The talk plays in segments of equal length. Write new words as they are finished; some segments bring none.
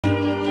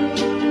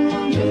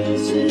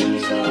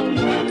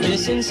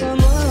missing someone.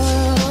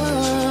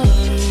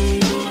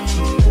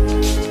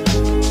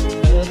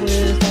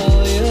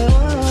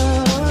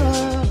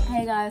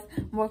 Hey guys,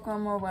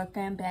 welcome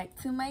back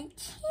to my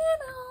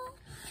channel.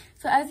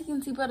 So as you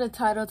can see by the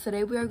title,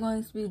 today we are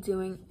going to be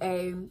doing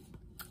a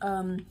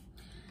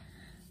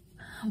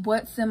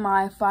what's in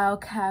my file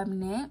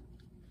cabinet.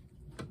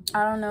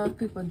 I don't know if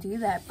people do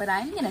that, but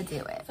I'm gonna do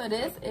it. So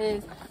this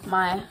is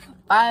my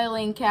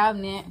filing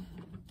cabinet.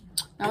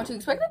 Not what you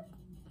expected?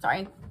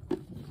 Sorry.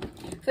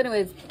 So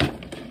anyways,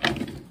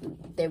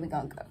 there we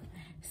go.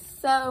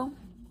 So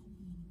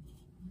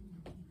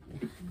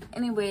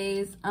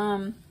anyways,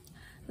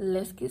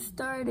 let's get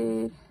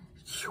started.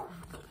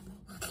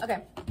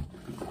 Okay.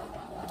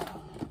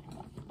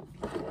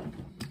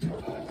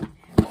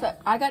 So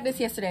I got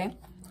this yesterday.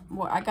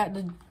 Well, I got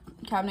the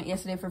cabinet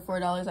yesterday for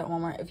 $4 at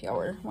Walmart, if y'all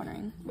were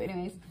wondering. But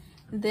anyways,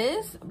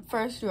 this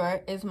first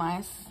drawer is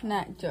my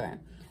snack drawer.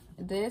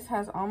 This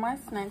has all my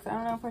snacks. I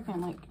don't know if I can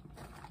like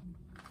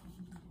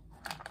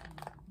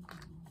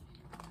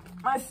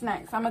my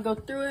snacks. I'm gonna go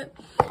through it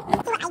and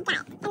see what I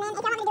got. And then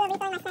if y'all want me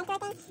to do a refill on my snack drawer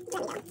thing, let me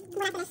know.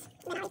 When I finish,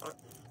 then I'll refill it.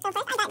 So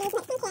first I got these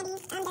Mexican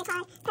candies. They're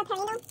called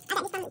Purpurito. I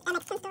got these from a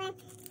Mexican store.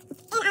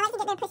 And I like to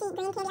get the pushy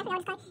green candy. I forgot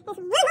what it's called. It's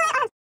really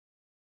good.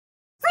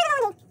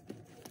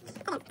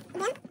 Okay,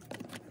 then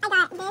I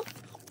got this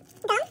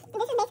gum.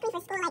 This is basically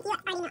for school. Like, you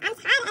already know. I'm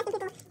tired of asking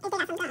people if they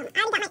got some gum.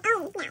 I already got my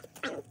own now.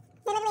 Finally.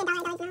 They're literally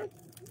 $1 now. Then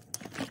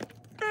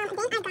I got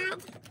these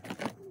gums.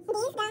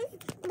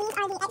 These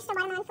are the extra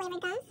watermelon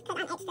flavored gums because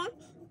I'm extra.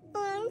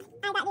 And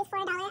I got these for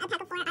 $1, a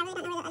pack of 4. I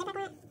really don't know where the other pack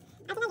went.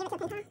 I think I gave it to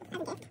a pen pal as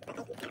a gift, but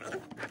like,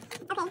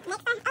 I don't know. Okay,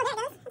 next oh, there it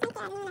goes. Thank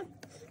you, I didn't know.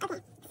 Okay,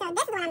 so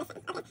this is the one I'm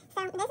missing. Okay, so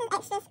this is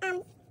extras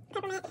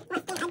peppermint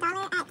went in $1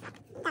 at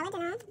Dollar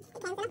General. It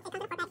comes in a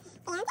 4-pack.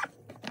 And yeah.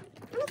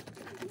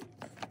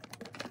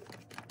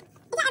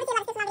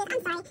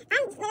 I'm sorry.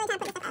 I'm literally trying to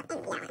put this stuff up and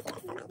yeah, I want to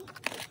see this.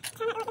 So like,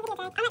 try not to look at the video,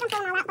 guys. I'm not gonna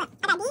throw them all out, but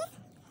I got these.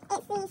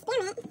 It's the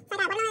spearmint. So I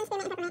got watermelon,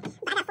 spearmint, and peppermint.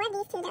 But I got 4 of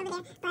these too. They're over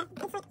there. But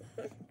it's like,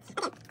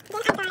 okay.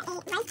 Then I got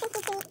a Rice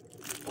Krispie treat.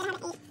 Then I have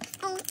a melted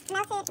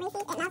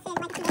Reese's. It melted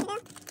like a few days ago.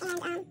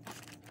 And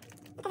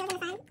because it was in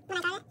the sun when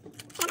I got it.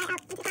 So I got it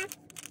out into class.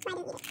 So I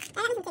didn't eat it.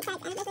 I got some Tic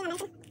Tacs and this is my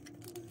medicine.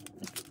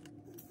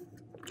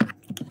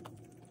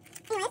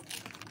 Anyways.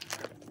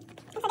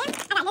 So then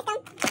I got this gum.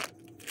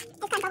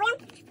 It's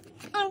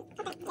called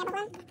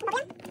Bubblegum.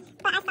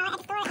 But I saw it at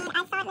the store and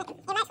I saw it like, it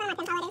might smell like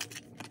pen holiday.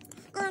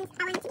 And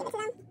I wanted to give it to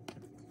them,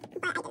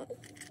 but I didn't.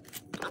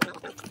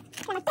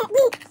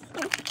 Anyways,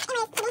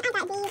 so then I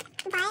got these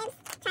vibes.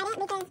 Tried it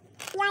because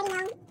you already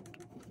know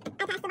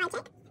I passed the vibe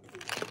check.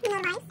 You know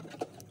the vibes.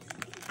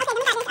 Okay, then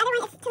we got this other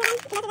one. It's 2 of them.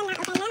 Both of them not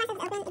open. None of my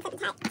stuff is open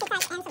except the Tic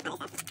Tac and some other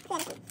stuff. 2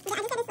 other things. Yeah, I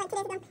just got this like 2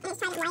 days ago and it's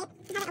tried it white.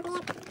 I haven't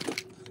opened it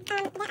yet. Then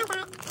I got this. Not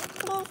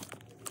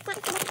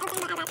this is open,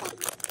 but I got this.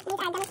 These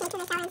are gummy snakes and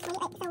they're sour and sweet.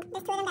 Like, so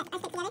there's 2 of them that are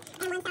stick together and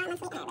one sour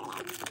and one sweet and I really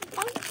like.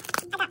 Then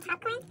I got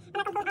popcorn. I'm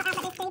not gonna pull it out,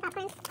 but there's 3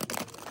 popcorns.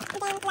 And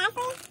then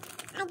lastly,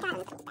 I got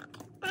me some back.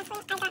 Lastly,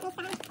 I got me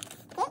some sticks.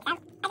 I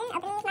didn't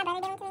open these. My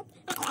brother gave them to me.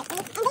 I like these.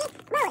 And these,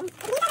 whoa,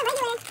 these are the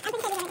regular. I'm pretty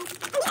sure these are regular.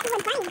 And these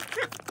were brand new.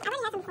 Hot. I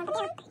already had some before, but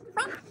they were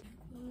wet.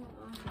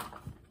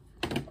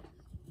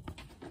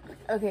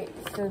 Okay,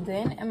 so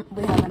then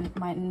we have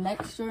my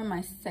next drawer,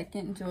 my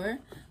second drawer,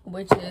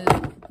 which is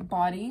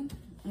body.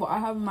 Well, I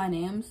have my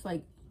names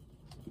like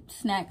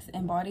snacks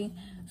and body,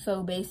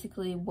 so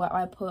basically what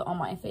I put on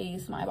my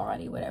face, my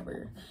body,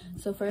 whatever.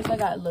 So first I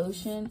got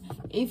lotion.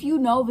 If you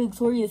know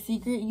Victoria's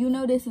Secret, you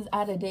know this is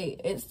out of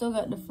date. It still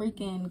got the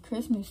freaking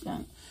Christmas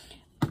junk,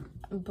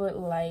 but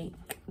like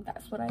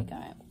that's what I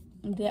got.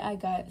 Then I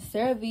got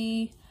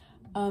CeraVe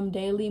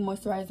daily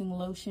moisturizing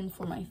lotion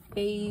for my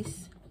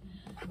face.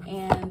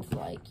 And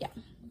like, yeah,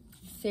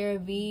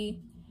 CeraVe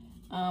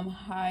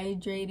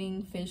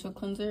hydrating facial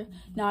cleanser.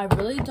 Now I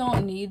really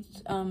don't need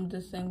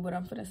this thing, but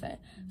I'm gonna say,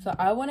 so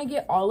I want to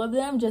get all of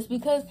them just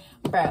because,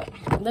 bro,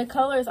 the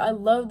colors, I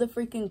love the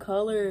freaking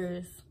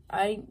colors.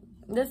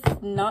 This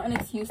is not an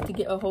excuse to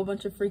get a whole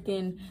bunch of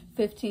freaking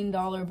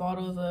 $15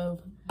 bottles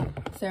of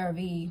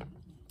CeraVe,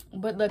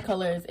 but the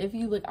colors, if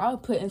you look, I'll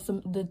put in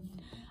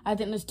I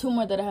think there's 2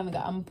 more that I haven't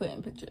got. I'm gonna put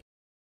in pictures.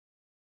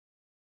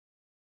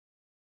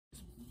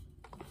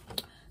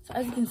 So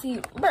as you can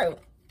see, bro.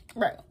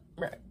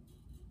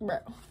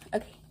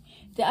 Okay,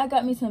 then I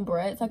got me some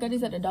breads. I got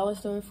these at the dollar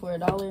store for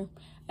 $1.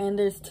 And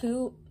there's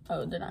 2.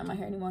 Oh, they're not in my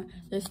hair anymore.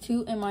 There's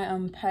 2 in my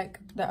pack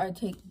that I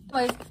take.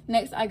 Anyways,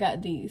 next I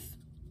got these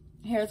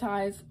hair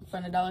ties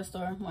from the dollar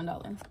store,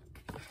 $1.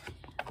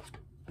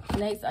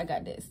 Next I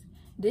got this.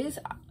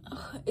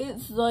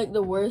 It's like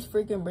the worst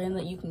freaking brand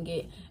that you can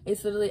get.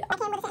 It's literally, I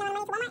came with the same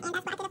amount of money to Walmart, and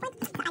that's what I could afford,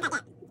 so I got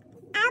that.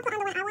 I'll put on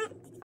the one I want.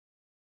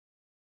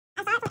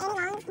 I saw it from Amy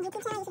Long's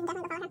YouTube channel. You should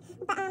definitely go follow her.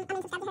 But I'm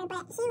gonna subscribe to her. But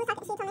she told me how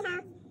was it that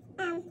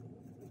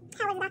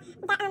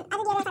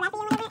other deodorant for Laffy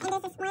or whatever, and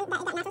there's this one that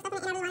got natural stuff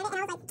in it, and I really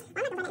wanted it, and I was like, well, I'm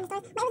not gonna find it in the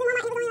store. But it was in Walmart.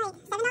 It was only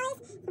like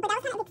 $7, but that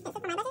was kind of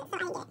expensive for my budget, so I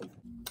didn't get it.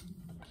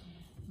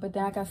 But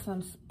then I got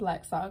some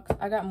black socks.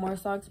 I got more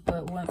socks,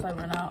 but once I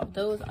run out of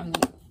those, I'm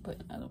gonna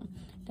put another one.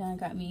 Then I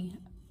got me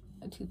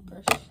a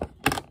toothbrush.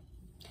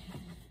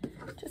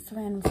 Just a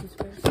random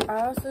toothbrush.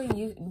 I also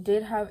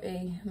did have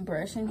a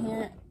brush in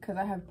here because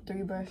I have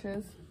 3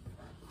 brushes.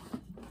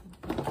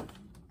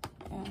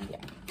 And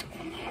yeah.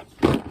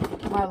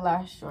 My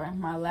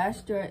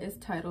last drawer is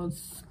titled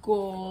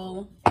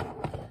School.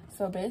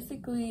 So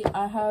basically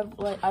I have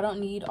like, I don't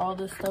need all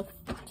this stuff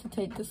to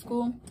take to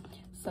school,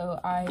 so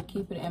I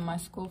keep it in my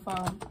school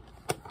file.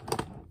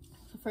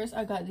 So first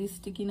I got these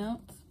sticky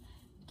notes.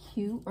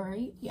 Cute,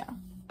 right? Yeah.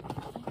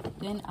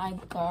 Then I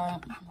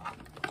got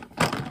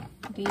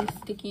these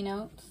sticky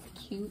notes.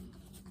 Cute.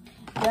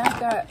 Then I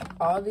got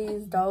all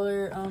these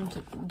Dollar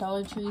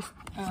Tree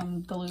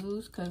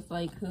glues, because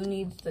like, who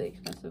needs the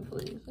expensive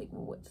glues? Like,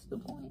 what's the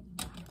point?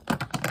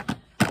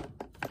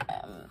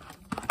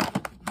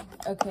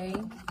 Okay,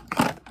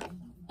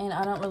 and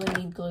I don't really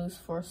need glues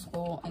for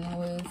school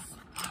anyways.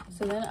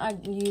 So then I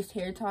used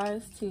hair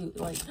ties to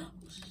like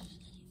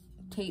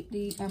tape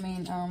these,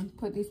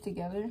 put these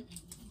together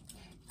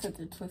because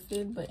they're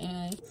twisted. But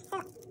anyway, So,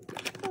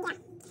 yeah,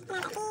 and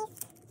I got these.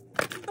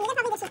 And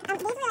these are probably just,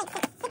 these were like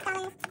 $6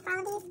 for all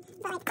of these,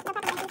 but like, they're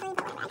probably like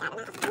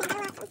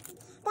 $3, but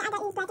whatever, I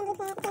got them out. I mean, I lost them. Then I got these black and blue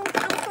pants, and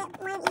I just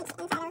put one of each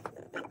inside of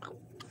my book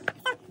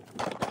bag.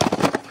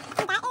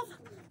 So that is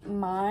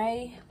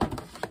my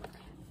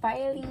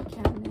filing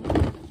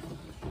cabinet.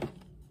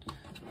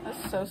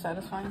 That's so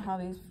satisfying how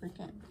these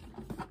freaking...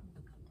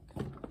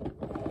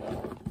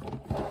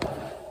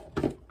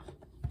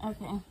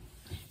 Okay.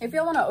 If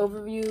y'all want an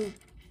overview,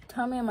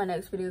 tell me in my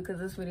next video, because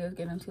this video is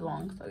getting too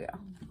long. So yeah.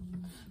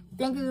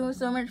 Thank you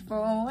so much for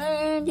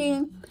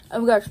watching. Oh,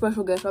 we got a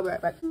special guest. I'll be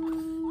right back.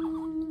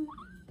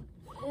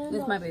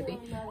 This is my baby.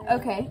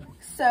 Okay.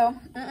 So,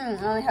 I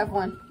only have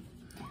one.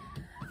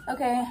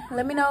 Okay,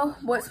 let me know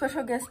what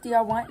special guest do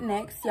y'all want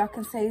next. Y'all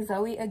can say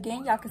Zoe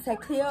again, y'all can say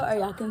Cleo, or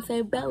y'all can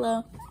say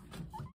Bella.